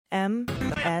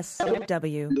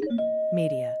MSW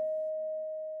Media.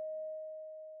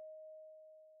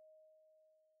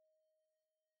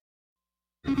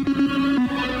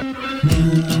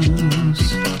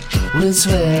 News with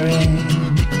swearing.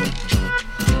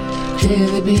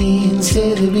 Daily beans,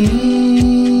 daily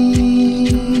beans.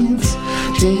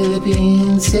 Daily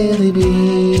beans, daily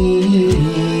beans.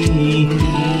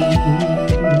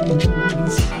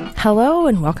 Hello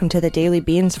and welcome to the Daily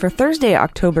Beans for Thursday,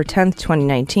 October 10th,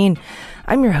 2019.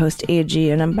 I'm your host,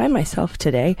 AG, and I'm by myself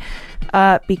today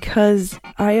because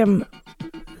I am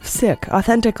sick,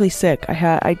 authentically sick.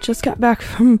 I just got back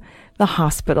from the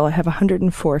hospital. I have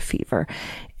 104 fever,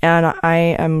 and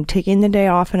I am taking the day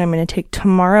off, and I'm going to take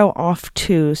tomorrow off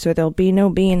too, so there'll be no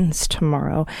beans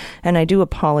tomorrow. And I do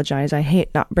apologize. I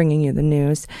hate not bringing you the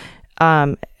news.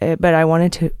 But I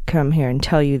wanted to come here and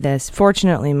tell you this.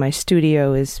 Fortunately, my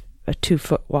studio is a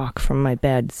 2-foot walk from my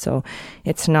bed, so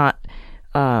it's not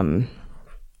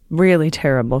really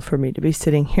terrible for me to be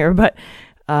sitting here, but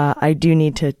I do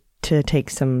need to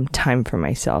take some time for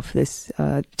myself this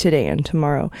today and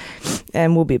tomorrow,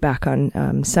 and we'll be back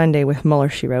on Sunday with Mueller,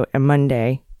 She Wrote, and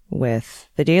Monday with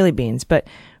the Daily Beans. But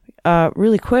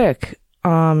really quick,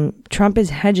 Trump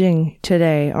is hedging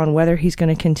today on whether he's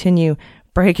going to continue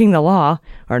breaking the law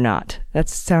or not. That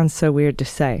sounds so weird to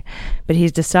say, but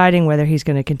he's deciding whether he's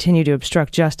going to continue to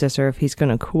obstruct justice or if he's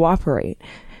going to cooperate.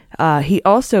 He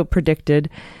also predicted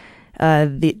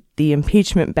the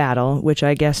impeachment battle, which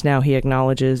I guess now he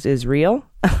acknowledges is real,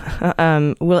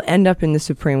 will end up in the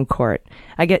Supreme Court.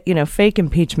 I get, fake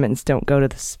impeachments don't go to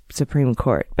the Supreme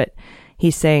Court, but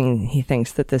he's saying he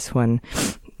thinks that this one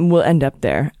will end up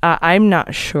there. I'm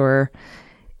not sure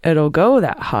it'll go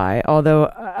that high, although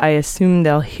I assume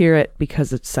they'll hear it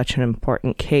because it's such an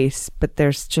important case, but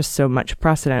there's just so much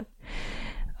precedent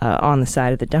on the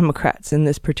side of the Democrats in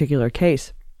this particular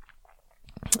case.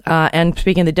 And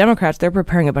speaking of the Democrats, they're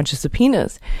preparing a bunch of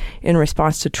subpoenas in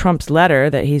response to Trump's letter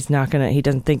that he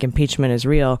doesn't think impeachment is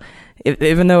real,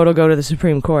 even though it'll go to the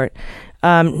Supreme Court.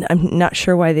 I'm not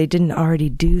sure why they didn't already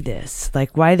do this,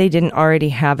 like why they didn't already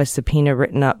have a subpoena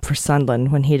written up for Sondland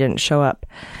when he didn't show up.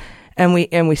 And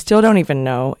we still don't even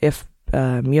know if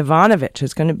Yovanovitch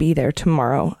is going to be there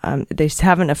tomorrow. They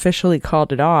haven't officially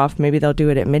called it off. Maybe they'll do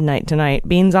it at midnight tonight.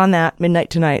 Beans on that. Midnight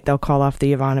tonight, they'll call off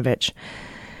the Yovanovitch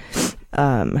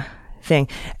thing.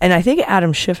 And I think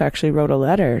Adam Schiff actually wrote a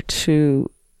letter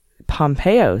to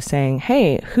Pompeo saying,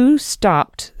 hey, who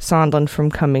stopped Sondland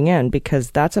from coming in? Because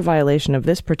that's a violation of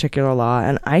this particular law,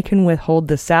 and I can withhold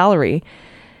the salary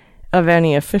of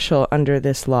any official under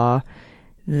this law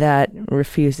that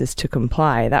refuses to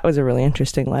comply. That was a really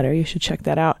interesting letter. You should check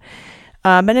that out.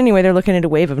 But anyway, they're looking at a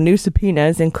wave of new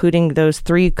subpoenas, including those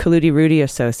 3 Colludi Rudy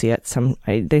associates.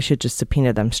 They should just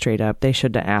subpoena them straight up. They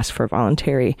shouldn't ask for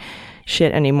voluntary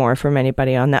shit anymore from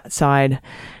anybody on that side.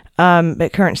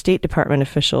 But current State Department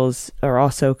officials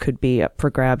could be up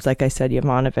for grabs. Like I said,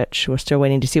 Yovanovitch, we're still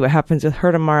waiting to see what happens with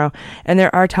her tomorrow. And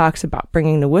there are talks about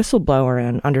bringing the whistleblower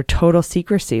in under total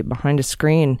secrecy behind a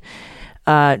screen.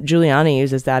 Giuliani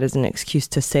uses that as an excuse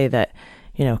to say that,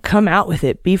 come out with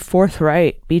it, be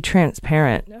forthright, be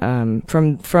transparent.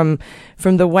 From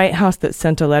the White House that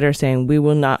sent a letter saying, we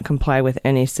will not comply with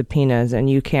any subpoenas and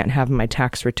you can't have my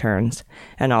tax returns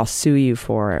and I'll sue you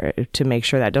to make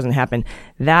sure that doesn't happen.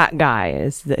 That guy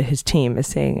his team is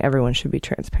saying everyone should be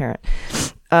transparent.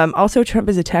 Also, Trump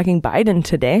is attacking Biden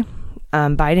today.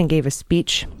 Biden gave a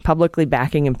speech publicly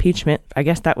backing impeachment. I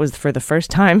guess that was for the first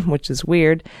time, which is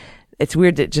weird. It's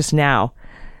weird that just now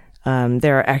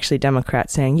there are actually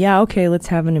Democrats saying, yeah, okay, let's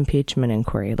have an impeachment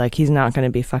inquiry. Like he's not going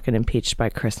to be fucking impeached by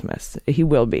Christmas. He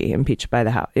will be impeached by the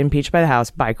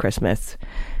House by Christmas.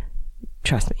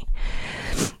 Trust me.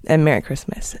 And Merry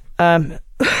Christmas. And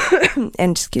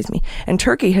excuse me. And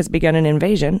Turkey has begun an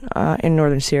invasion in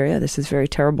northern Syria. This is very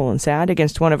terrible and sad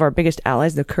against one of our biggest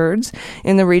allies, the Kurds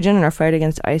in the region, in our fight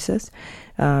against ISIS.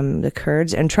 The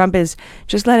Kurds, and Trump is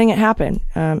just letting it happen.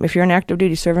 If you're an active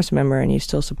duty service member and you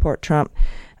still support Trump,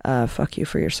 fuck you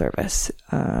for your service.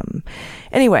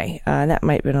 Anyway, that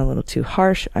might have been a little too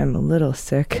harsh. I'm a little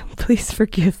sick. Please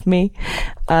forgive me.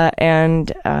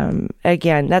 And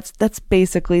again, that's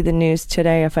basically the news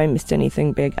today. If I missed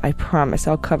anything big, I promise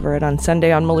I'll cover it on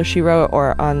Sunday on Mueller, She Wrote,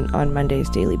 or on Monday's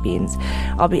Daily Beans.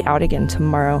 I'll be out again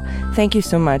tomorrow. Thank you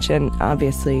so much. And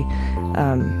obviously,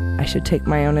 I should take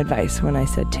my own advice when I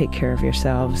said take care of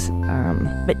yourselves.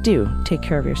 But do take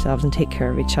care of yourselves and take care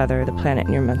of each other, the planet,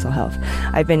 and your mental health.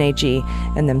 I've been AG,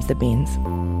 and them's the beans.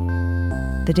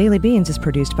 The Daily Beans is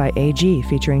produced by AG,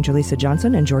 featuring Jaleesa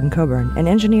Johnson and Jordan Coburn, and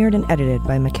engineered and edited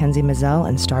by Mackenzie Mazzell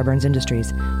and Starburns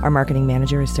Industries. Our marketing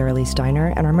manager is Sarah Lee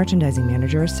Steiner, and our merchandising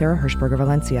manager is Sarah Hirschberger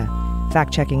Valencia.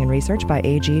 Fact-checking and research by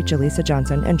AG, Jaleesa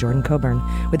Johnson, and Jordan Coburn,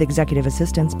 with executive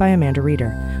assistance by Amanda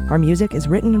Reeder. Our music is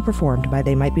written and performed by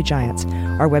They Might Be Giants.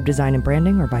 Our web design and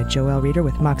branding are by Joelle Reeder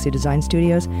with Moxie Design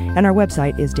Studios, and our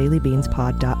website is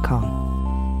dailybeanspod.com.